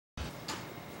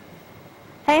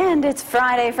And it's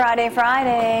Friday,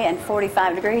 and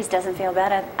 45 degrees. Doesn't feel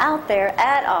bad out there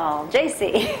at all.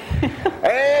 JC.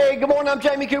 Hey, good morning. I'm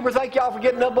Jamie Cooper. Thank y'all for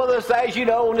getting up with us. As you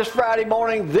know, on this Friday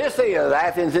morning, this is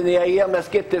Athens in the AM. Let's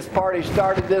get this party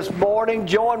started this morning.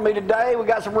 Join me today. We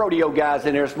got some rodeo guys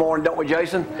in here this morning, don't we,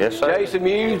 Jason? Yes, sir. Jason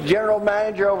Muse, General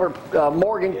Manager over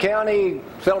Morgan County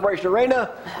Celebration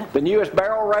Arena. The newest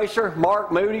barrel racer,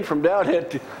 Mark Moody from down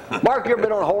at... Mark, you ever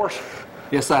been on a horse?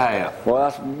 Yes, I have. Well,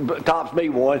 that's tops me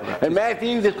one. And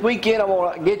Matthew, this weekend I'm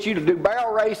going to get you to do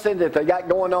barrel racing that they got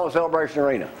going on at Celebration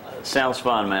Arena. Sounds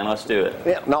fun, man. Let's do it.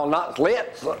 Yeah, no, not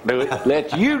let's do it.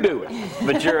 Let you do it.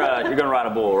 But you're going to ride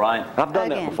a bull, right? I've done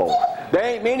that before. There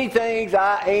ain't many things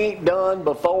I ain't done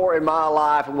before in my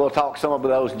life, and we'll talk some of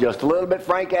those in just a little bit.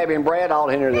 Frank, Abby, and Brad all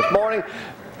in here this morning.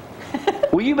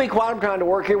 Will you be quiet? I'm trying to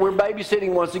work here. We're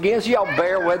babysitting once again, so y'all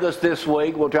bear with us this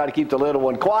week. We'll try to keep the little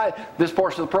one quiet. This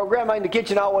portion of the program, In the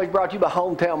Kitchen, always brought to you by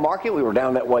Hometown Market. We were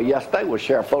down that way yesterday. We'll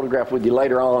share a photograph with you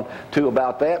later on, too,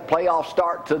 about that. Playoffs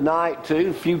start tonight, too.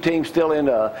 A few teams still in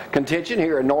contention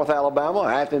here in North Alabama.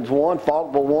 Athens won,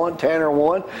 Faulkville won, Tanner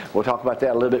won. We'll talk about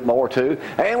that a little bit more, too.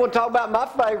 And we'll talk about my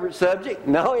favorite subject.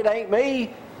 No, it ain't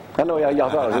me. I know y'all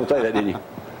thought I was going to say that, didn't you?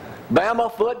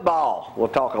 Bama football. We'll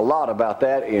talk a lot about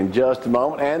that in just a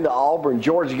moment. And the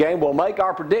Auburn-Georgia game. We'll make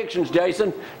our predictions,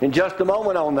 Jason, in just a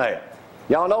moment on that.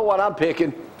 Y'all know what I'm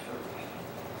picking.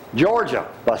 Georgia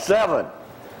by 7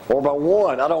 or by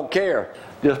 1. I don't care.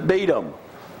 Just beat them.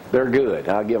 They're good.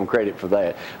 I'll give them credit for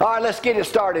that. All right, let's get it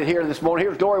started here this morning.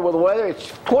 Here's Dory with the weather. It's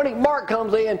 20. Mark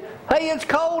comes in. Hey, it's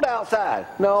cold outside.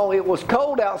 No, it was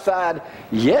cold outside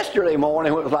yesterday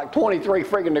morning. It was like 23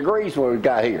 freaking degrees when we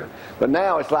got here. But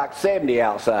now it's like 70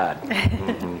 outside.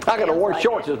 I got to wear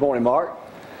shorts this morning, Mark.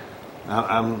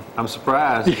 I'm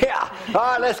surprised. Yeah. All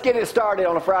right, let's get it started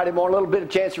on a Friday morning. A little bit of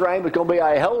chance of rain, but it's going to be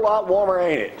a whole lot warmer,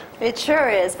 ain't it? It sure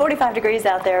is. 45 degrees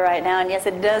out there right now, and yes,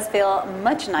 it does feel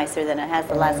much nicer than it has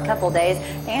the last couple days,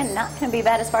 and not going to be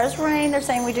bad as far as rain. They're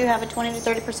saying we do have a 20 to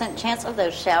 30% chance of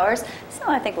those showers, so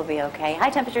I think we'll be okay.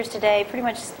 High temperatures today pretty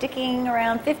much sticking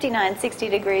around 59, 60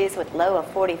 degrees with low of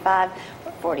 45.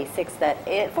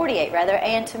 48 rather,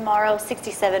 and tomorrow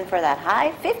 67 for that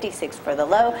high, 56 for the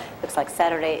low. Looks like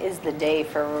Saturday is the day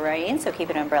for rain, so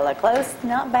keep an umbrella close.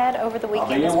 Not bad over the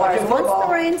weekend as far as once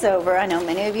the rain's over. I know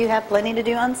many of you have plenty to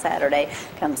do on Saturday.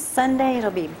 Come Sunday, it'll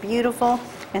be beautiful,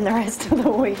 and the rest of the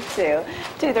week too.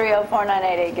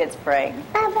 230-4988 gets spraying.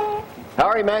 How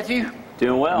are you, Matthew?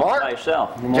 Doing well. Mark? How about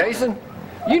yourself? Jason?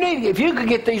 You need, if you could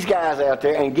get these guys out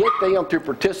there and get them to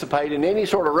participate in any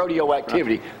sort of rodeo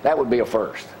activity, that would be a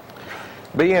first.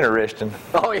 Be interesting.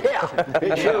 Oh, yeah.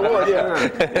 It sure would,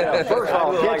 yeah. First of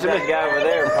all, like that guy over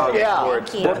there.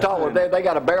 We'll talk with them. They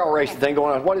got a barrel racing thing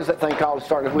going on. What is that thing called?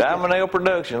 Starting this weekend? Diamond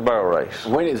Productions barrel race.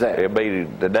 When is that? It'll be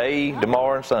today,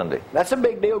 tomorrow, and Sunday. That's a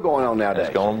big deal going on nowadays.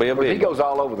 It's going to be a big. He goes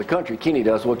all over the country. Kenny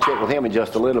does. We'll check with him in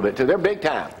just a little bit, too. They're big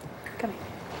time. Come here.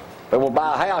 But we'll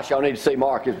buy a house, y'all need to see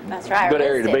Mark. It's That's right. a good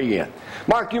area to be in.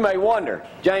 Mark, you may wonder,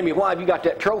 Jamie, why have you got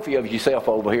that trophy of yourself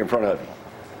over here in front of you?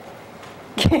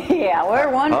 Yeah, we're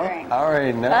wondering. I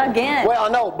already know. Again. Well, I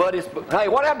know, but it's, hey,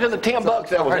 what happened to the 10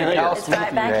 bucks that was in here? It's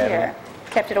right back here.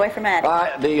 Kept it away from Addie. All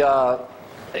right,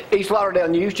 the East Lauderdale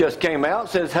News just came out and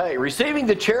says, hey, receiving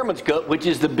the Chairman's Cup, which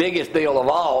is the biggest deal of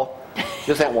all,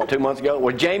 just happened, 2 months ago,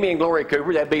 with Jamie and Gloria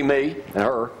Cooper, that'd be me and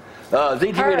her.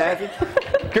 ZTV and Athens,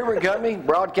 Cooper and Company,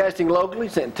 broadcasting locally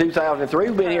since 2003.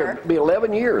 We've been here, it'll be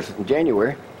 11 years in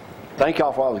January. Thank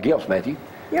y'all for all the gifts, Matthew.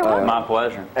 You're welcome. My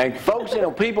pleasure. And focusing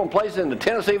on people and places in the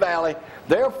Tennessee Valley.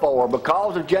 Therefore,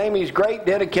 because of Jamie's great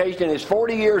dedication and his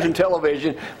 40 years in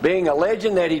television, being a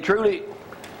legend that he truly,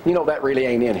 you know, that really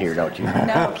ain't in here, don't you?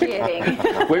 No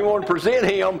kidding. We want to present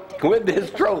him with this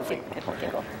trophy.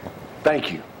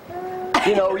 Thank you.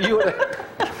 You know, you would have...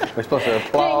 We're supposed to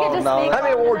applaud. How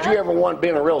many awards you ever won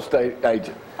being a real estate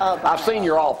agent? I've seen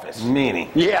your office. Many.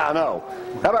 Yeah, I know.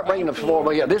 How about bringing the floor?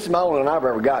 Well, yeah, this is my only one I've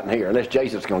ever gotten here, unless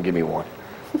Jason's going to give me one.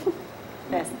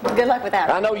 Yes. Good luck with that.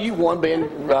 I know you won being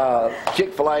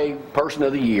Chick-fil-A Person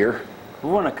of the Year. We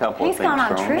won a couple of things. He's gone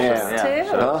on trips, too.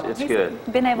 So it's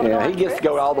good. Been able to go on he gets to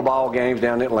go to all the ball games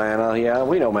down in Atlanta. Yeah,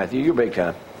 we know, Matthew. You're big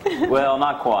time. Well,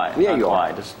 not quite. Yeah, not you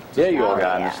quite. are. Just you are.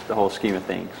 guy in the whole scheme of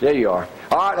things. There you are.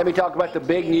 All right, let me talk about the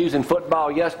big news in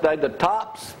football yesterday. The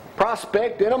top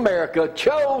prospect in America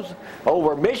chose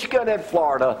over Michigan and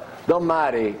Florida the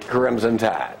mighty Crimson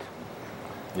Tide.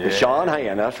 Yeah. Sean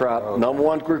Hand, that's right.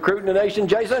 #1 recruit in the nation,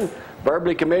 Jason,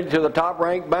 verbally committed to the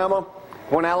top-ranked Bama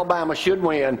when Alabama should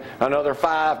win another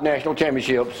 5 national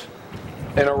championships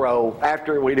in a row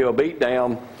after we do a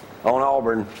beatdown on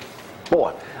Auburn.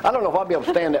 Boy, I don't know if I'll be able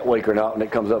to stand that week or not when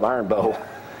it comes up Iron Bowl.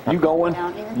 You going?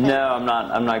 No,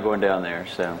 I'm not going down there.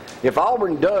 So If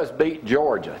Auburn does beat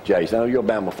Georgia, Jason, I know you're a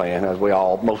Bama fan, as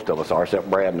most of us are, except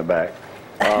Brad in the back.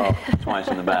 twice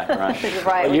in the back, right?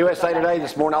 Right. USA Today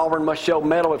this morning, Auburn must show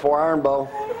medal before Iron Bowl.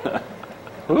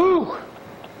 Woo!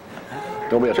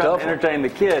 Gonna be a Trying tough to one. entertain the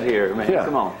kid here, man. Yeah.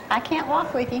 Come on. I can't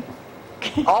walk with you.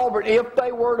 Auburn, if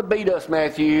they were to beat us,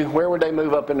 Matthew, where would they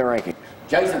move up in the rankings?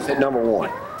 Jason said number 1.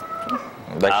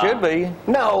 They should be.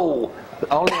 No!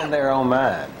 Only in their own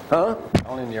mind. Huh?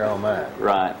 Only in your own mind.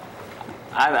 Right.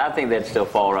 I think they'd still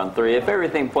fall around 3. If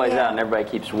everything plays out and everybody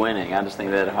keeps winning, I just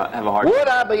think they'd have a hard time. Would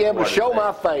I be able to show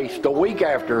my face the week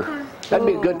after? That'd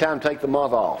be a good time to take the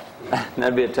month off.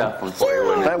 That'd be a tough one for you,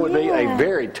 wouldn't it? That would be a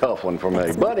very tough one for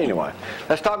me. But anyway,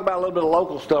 let's talk about a little bit of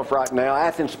local stuff right now.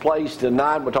 Athens plays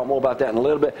tonight. We'll talk more about that in a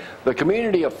little bit. The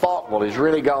community of Falkville has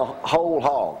really gone whole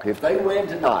hog. If they win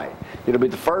tonight, it'll be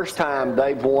the first time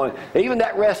they've won. Even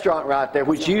that restaurant right there,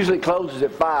 which usually closes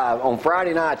at 5, on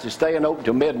Friday nights is staying open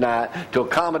till midnight to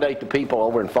accommodate the people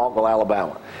over in Falkville,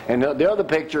 Alabama. And the other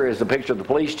picture is the picture of the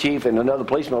police chief and another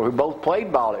policeman who both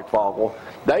played ball at Falkville.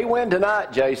 They win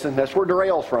tonight, Jason. That's where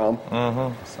Darrell's from.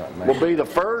 Will be the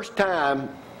first time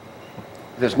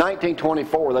since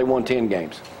 1924 they won 10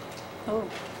 games. Oh.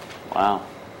 Wow.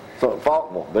 So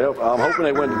Falkville, I'm hoping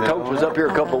they win. The coach was up here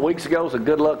a couple of weeks ago, so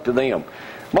good luck to them.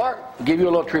 Mark, I'll give you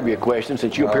a little trivia question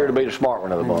since you appear to be the smart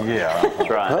one of the bunch. Yeah. That's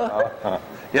right.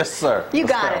 Yes, sir. You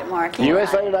got it, Mark. You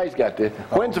USA got it. Today's got this.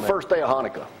 When's the first day of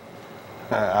Hanukkah?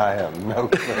 I have no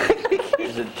clue.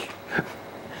 Is it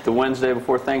the Wednesday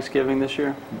before Thanksgiving this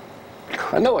year?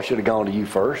 I know I should have gone to you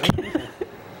first.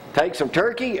 Take some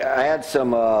turkey, add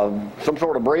some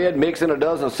sort of bread, mix in a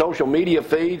dozen social media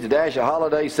feeds, a dash of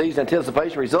holiday season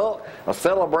anticipation result,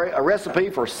 a recipe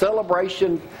for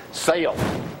celebration sale.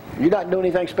 You not doing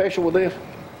anything special with this?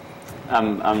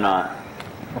 I'm not.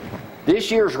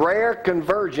 This year's rare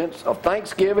convergence of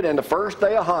Thanksgiving and the first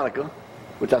day of Hanukkah,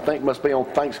 which I think must be on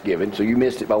Thanksgiving, so you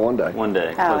missed it by one day, One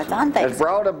day. Oh, it's on has Thanksgiving.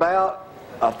 brought about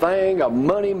a thing of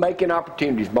money-making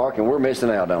opportunities, Mark, and we're missing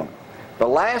out on it. The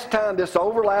last time this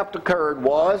overlap occurred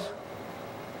was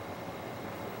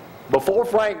before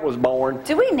Frank was born,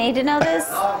 Do we need to know this?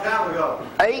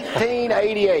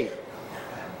 1888.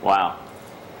 Wow.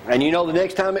 And you know the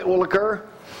next time it will occur?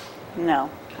 No.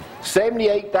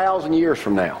 78,000 years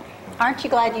from now. Aren't you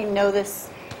glad you know this?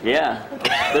 Yeah.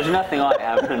 There's nothing like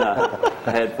having a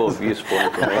head full of useful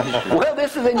information. Well,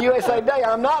 this is in USA Today.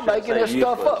 I'm not making this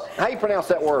stuff useless. up. How do you pronounce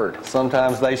that word?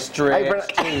 Sometimes they stretch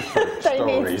Hey, They need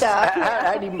stories. stuff.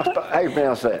 How do you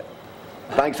pronounce that?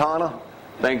 Thanks, Hannah?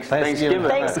 Thanksgiving.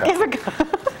 Thanksgiving.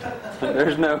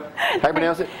 There's no How do you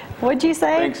pronounce it? What'd you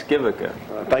say? Thanksgiving.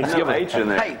 Thanksgiving. No H in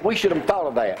there. Hey, we should have thought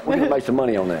of that. We could have made some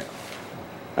money on that.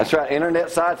 That's right.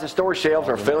 Internet sites and store shelves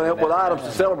are filling up with items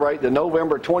to celebrate the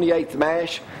November 28th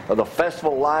mash of the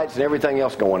festival lights and everything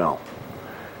else going on.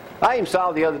 I even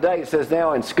saw the other day, it says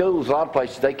now in schools, a lot of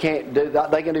places, they can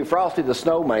do Frosty the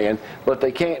Snowman, but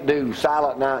they can't do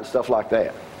Silent Night and stuff like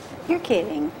that. You're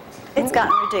kidding. It's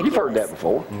gotten ridiculous. You've heard that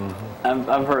before.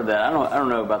 I've heard that. I don't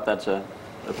know about that's a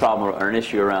problem or an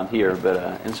issue around here,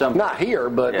 but in some Not here,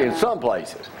 but in Yeah. some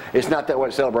places. It's not that way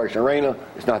at Celebration Arena.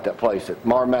 It's not that place at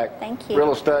Marmac Thank you.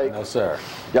 Real Estate. No, sir.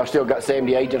 Y'all still got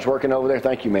 70 agents working over there?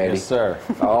 Thank you, Maddie. Yes, sir.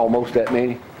 Almost that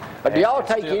many. Do y'all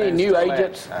take Still- any and new still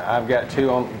agents? I've got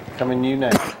 2 coming new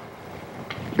now.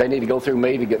 They need to go through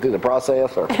me to get through the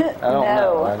process? Or I don't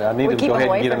know. I need We to keep go ahead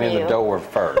them and get them away in from the you. door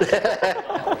first.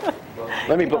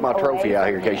 let me put my them trophy away out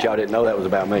here in from case you. y'all didn't know that was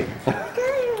about me.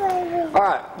 All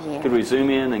right. Yeah. could we zoom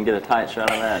in and get a tight shot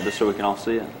of that just so we can all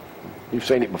see it? You've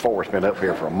seen it before. It's been up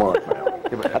here for a month now.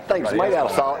 That thing's made out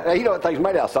of solid. You know that thing's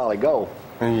made out of solid gold.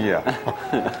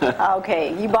 Yeah.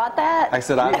 Okay, you bought that? I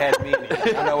said I had many.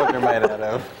 I know what they're made out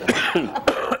of.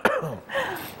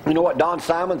 You know what Don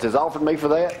Simons has offered me for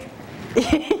that?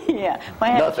 Yeah. Why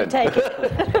haven't you Nothing. take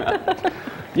it?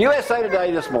 USA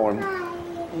Today this morning.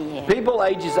 Yeah. People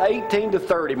ages 18 to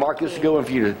 30, Mark, this is going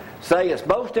for you to say it's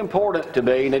most important to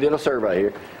be, and they did a survey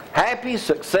here, happy,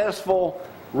 successful,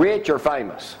 rich, or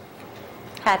famous?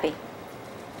 Happy.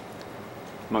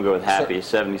 I'm gonna go with happy,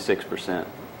 76%.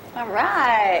 All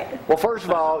right. Well, first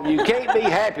of all, you can't be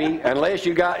happy unless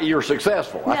you're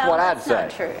successful. That's no, what I'd that's say. not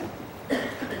true.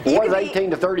 What does can be-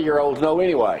 18 to 30-year-olds know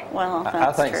anyway? Well,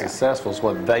 that's I think true. successful is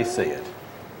what they see it.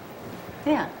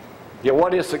 Yeah. Yeah,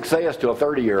 what is success to a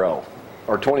 30-year-old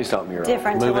or 20-something-year-old?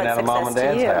 Different to Moving what out of mom and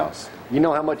success to dad's you. house. You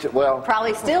know how much,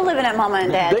 Probably still living at mama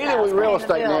and dad's dealing house, with real paying the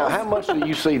estate now, bills. how much do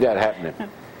you see that happening?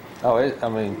 Oh, I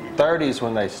mean, 30 is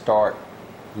when they start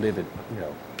living,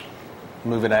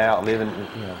 moving out,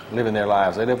 living their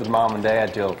lives. They live with mom and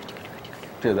dad till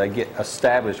they get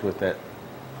established with that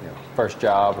first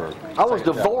job or. I was second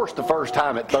job. divorced the first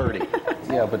time at 30.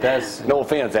 Yeah, but that's. No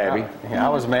offense, Abby. I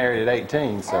was married at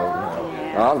 18, so.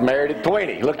 I was married at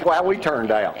 20. Look how we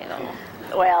turned out.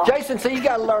 Well, Jason, see, you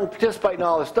got to learn to participate in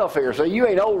all this stuff here. So you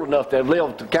ain't old enough to have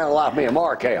lived the kind of life me and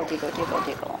Mark have.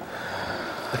 jiggle.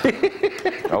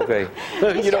 Okay.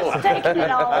 You know, Taking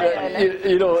it all in.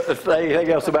 you know anything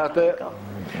else about that?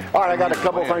 All right, I got a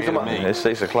couple of things. It's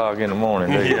 6 o'clock in the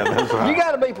morning. Dude. Yeah, that's right. You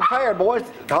got to be prepared, boys.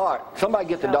 All right, somebody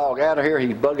get the dog out of here.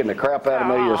 He's bugging the crap out of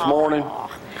me this morning. All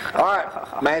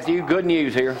right, Matthew, good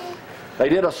news here. They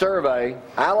did a survey.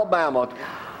 Alabama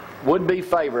would be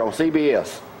favored on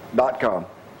CBS.com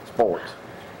Sports.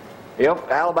 If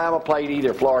Alabama played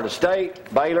either Florida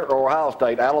State, Baylor, or Ohio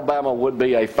State, Alabama would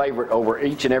be a favorite over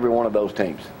each and every one of those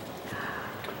teams.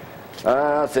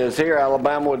 It says here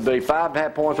Alabama would be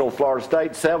 5.5 points over Florida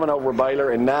State, 7 over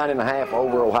Baylor, and 9.5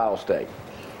 over Ohio State.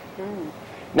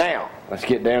 Now, let's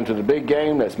get down to the big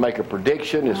game. Let's make a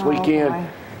prediction this weekend. Boy.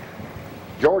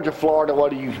 Georgia, Florida.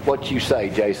 What you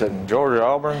say, Jason? Georgia,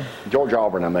 Auburn. Georgia,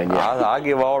 Auburn. I mean, yeah. I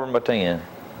give Auburn by 10.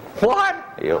 What?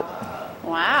 Yep.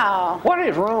 Wow. What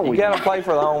is wrong You with you? got to play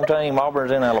for the home team.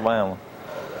 Auburn's in Alabama.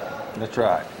 That's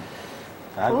right.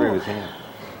 I agree with him.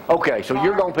 Okay, so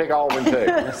you're going to pick Auburn too.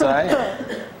 Yes, I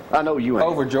am. I know you ain't.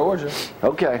 Over Georgia.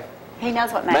 Okay. He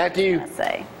knows what Matthew. Matthew's going to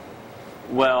say.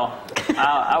 Well,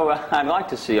 I'd like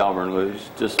to see Auburn lose.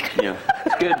 Just,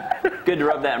 it's good to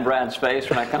rub that in Brad's face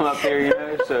when I come up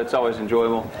here, so it's always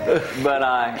enjoyable. But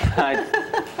I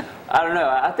don't know.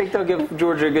 I think they'll give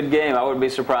Georgia a good game. I wouldn't be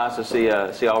surprised to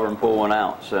see Auburn pull one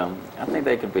out. So I think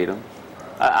they could beat them.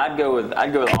 I'd go with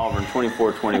Auburn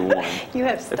 24-21. You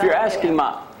have If stuff you're asking there.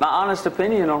 my honest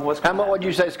opinion on what's How going much would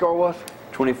you say the score was?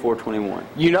 24-21.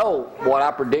 You know what I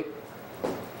predict?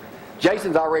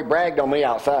 Jason's already bragged on me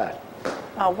outside.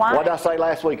 Oh, why? What did I say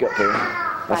last week up there?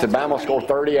 I said Bama will score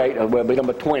 38. We'll beat them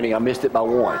by 20. I missed it by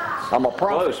 1. I'm a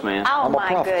prophet. Close, man. Oh, I'm a my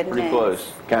prophet. goodness. Pretty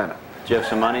close. Kind of. Do you have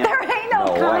some money? There ain't no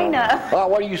kind of. Well,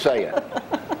 what are you saying?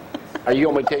 Are you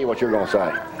going me to tell you what you're going to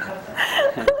say?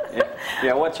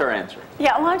 Yeah, what's her answer?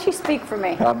 Yeah, why don't you speak for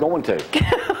me? I'm going to.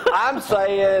 I'm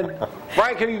saying,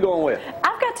 Frank, who you going with?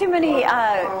 I've got too many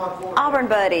Auburn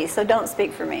buddies, so don't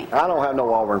speak for me. I don't have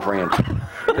no Auburn friends.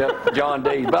 Except John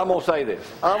D. But I'm going to say this.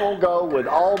 I'm going to go with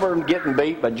Auburn getting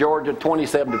beat by Georgia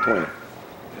 27-20.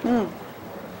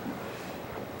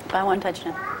 By 1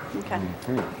 touchdown. Okay.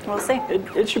 We'll see.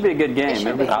 It should be a good game. It should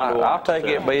It'll be be. fun to watch, I'll take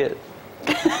it, bet.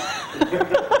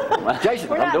 Jason,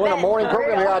 We're I'm not doing a betting morning for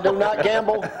program real. here. I do not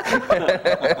gamble.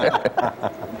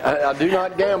 I do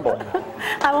not gamble.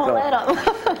 I won't let them.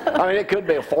 I mean, it could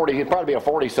be it'd probably be a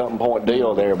 40-something point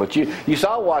deal there. But you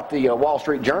saw what the Wall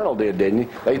Street Journal did, didn't you?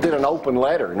 They did an open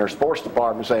letter in their sports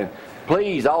department saying,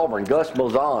 please, Auburn, Gus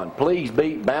Malzahn, please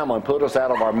beat Bama and put us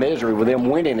out of our misery with them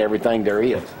winning everything there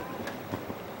is.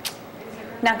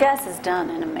 Now, Gus has done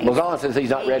an amazing. Malzahn says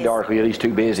he's not read the article yet. He's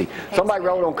too busy. Somebody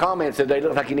wrote on comments said they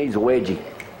look like he needs a wedgie.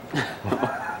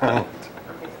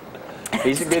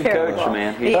 He's a good terrible. coach,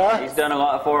 man. He's done a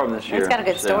lot for him this year. He's got a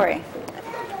good so. story.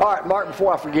 All right, Mark,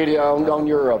 before I forget it, on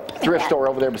your thrift store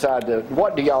over there beside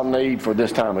what do y'all need for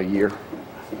this time of year?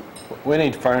 We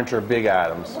need furniture, big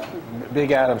items.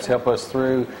 Big items help us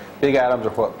through. Big items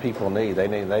are what people need. They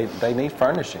need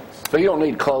furnishings. So you don't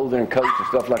need clothing and coats and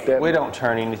stuff like that? We don't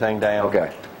turn anything down.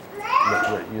 Okay.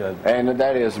 You know, And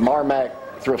that is Marmac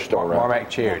Thrift Store, right? Marmac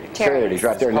Charity. Charities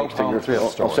right there next to Home your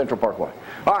thrift store. on Central Parkway.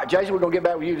 All right, Jason, we're going to get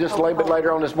back with you just a little bit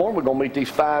later on this morning. We're going to meet these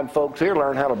fine folks here,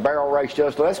 learn how to barrel race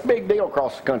just. That's a big deal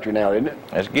across the country now, isn't it?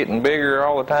 It's getting bigger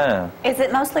all the time. Is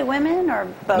it mostly women or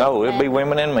both? No, it'll be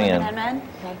women and men. Women and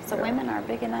men? So women are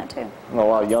big in that too. I know a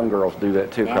lot of young girls do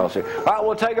that too Yeah. across here. All right,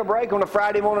 we'll take a break on a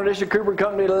Friday morning edition of Cooper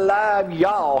Company Live.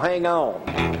 Y'all hang on.